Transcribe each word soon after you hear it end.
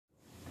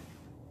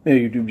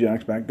Hey, YouTube,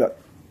 Jack's back. Got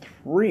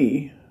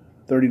three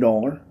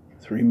 $30,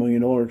 $3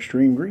 million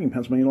Extreme Green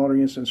Pennsylvania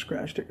Lottery Instant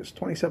Scratch tickets,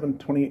 27,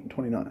 28, and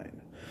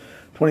 29.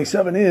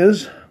 27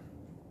 is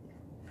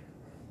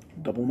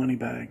double money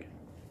bag.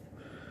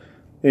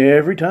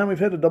 Every time we've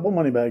had a double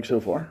money bag so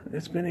far,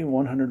 it's been a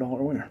 $100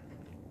 winner.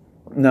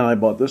 Now, I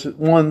bought this at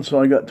 1, so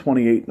I got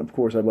 28, and of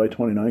course I buy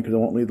 29 because I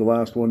won't leave the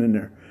last one in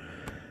there.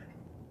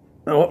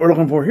 Now, what we're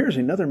looking for here is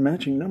another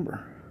matching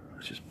number,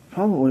 which is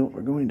probably what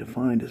we're going to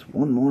find is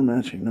one more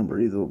matching number,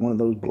 either one of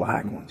those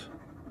black ones.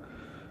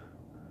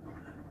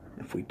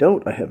 If we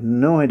don't, I have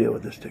no idea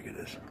what this ticket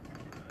is.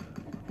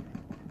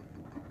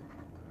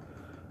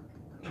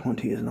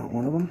 20 is not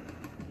one of them.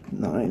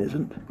 9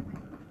 isn't.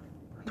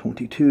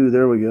 22,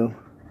 there we go.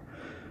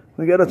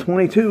 We got a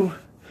 22.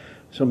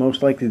 So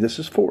most likely this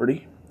is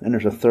 40. And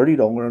there's a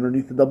 $30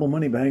 underneath the double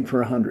money bag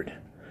for 100.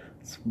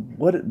 That's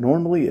what it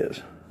normally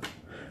is.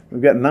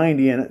 We've got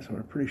 90 in it, so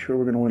we're pretty sure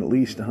we're going to win at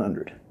least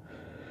 100.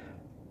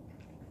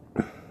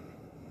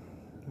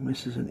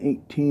 This is an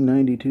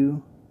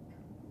 1892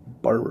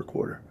 barber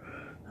quarter.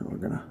 And we're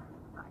going to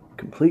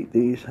complete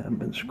these. Haven't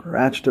been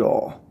scratched at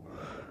all.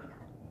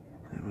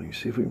 And we can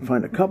see if we can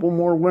find a couple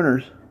more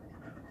winners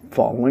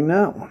following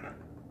that one.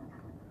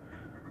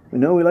 We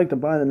know we like to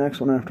buy the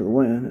next one after a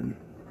win and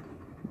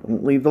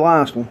don't leave the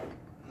last one.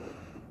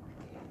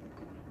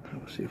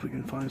 Let's see if we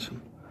can find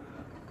some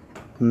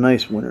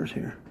nice winners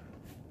here.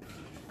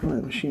 Oh,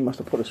 the machine must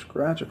have put a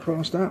scratch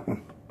across that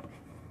one.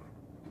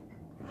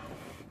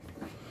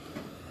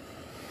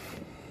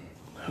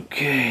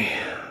 Okay,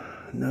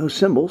 no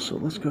symbols, so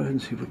let's go ahead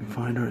and see if we can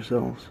find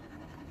ourselves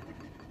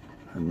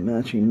a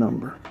matching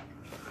number.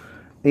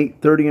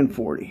 8, 30, and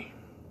 40.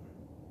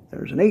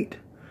 There's an 8.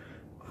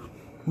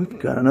 We've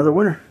got another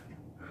winner.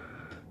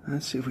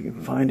 Let's see if we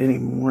can find any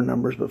more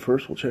numbers, but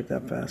first we'll check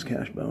that fast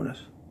cash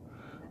bonus.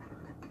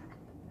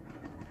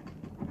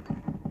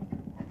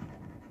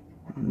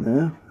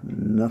 No,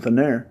 nothing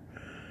there.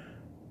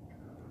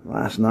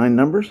 Last 9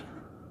 numbers.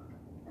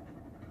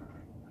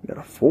 We got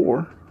a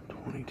 4,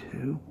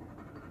 22,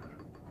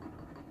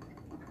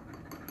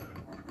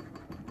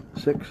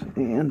 6,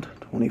 and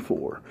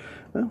 24.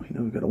 Well, you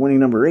know we've got a winning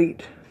number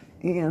 8,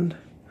 and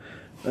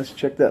let's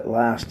check that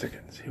last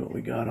ticket and see what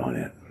we got on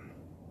it.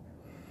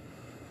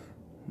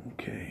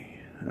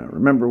 Okay, now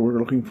remember we're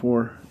looking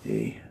for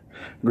a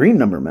green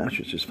number match,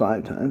 which is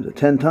 5 times, a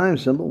 10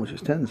 times symbol, which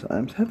is 10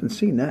 times. Haven't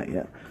seen that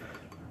yet.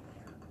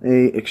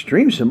 A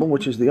extreme symbol,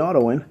 which is the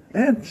auto win,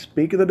 and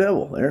speak of the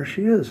devil, there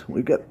she is.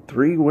 We've got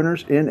 3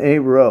 winners in a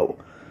row.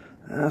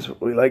 That's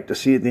what we like to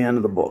see at the end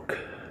of the book.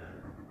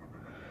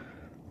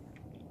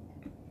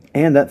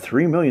 And that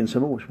 3 million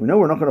symbol, which we know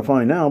we're not going to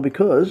find now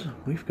because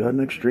we've got an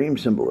extreme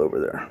symbol over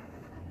there.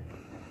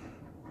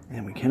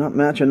 And we cannot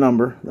match a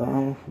number.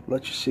 I'll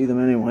let you see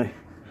them anyway.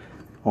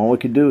 All we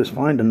could do is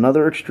find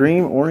another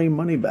extreme or a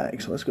money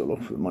bag. So let's go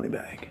look for the money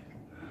bag.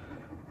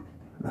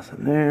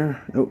 Nothing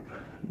there. Nope.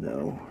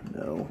 No,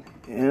 no,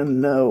 and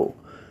no.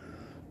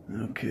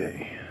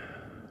 Okay.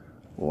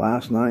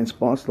 Last 9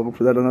 spots. Look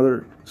for that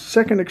another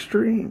second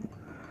extreme.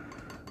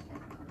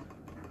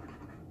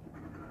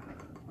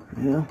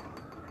 Yeah.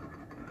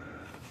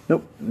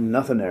 Nope,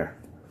 nothing there.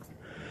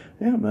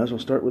 Yeah, might as well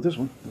start with this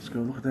one. Let's go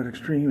look at that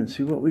extreme and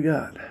see what we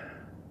got.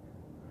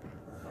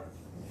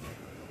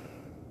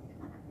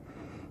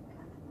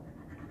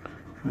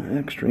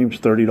 Extreme's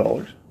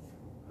 $30.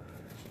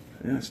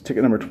 Yeah, it's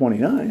ticket number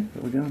 29.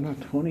 But we got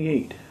about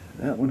 28.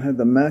 That one had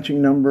the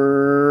matching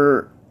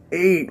number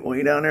 8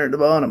 way down there at the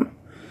bottom.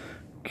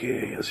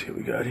 Okay, let's see what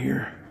we got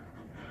here.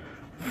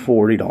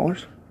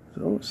 $40.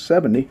 So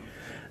 70.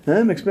 And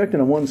I'm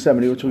expecting a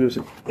 170, which will give us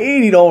an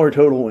 $80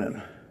 total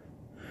win.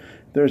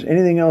 If there's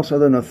anything else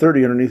other than a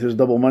 30 underneath this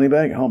double money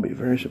bag, I'll be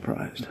very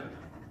surprised.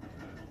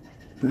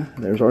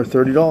 There's our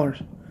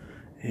 $30.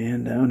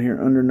 And down here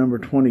under number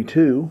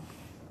 22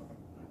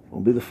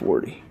 will be the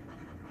 40.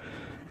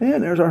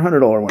 And there's our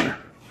 $100 winner.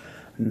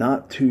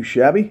 Not too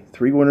shabby.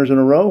 3 winners in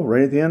a row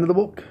right at the end of the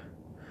book.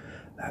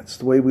 That's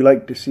the way we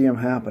like to see them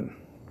happen.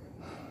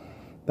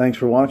 Thanks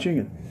for watching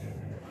and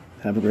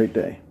have a great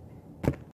day.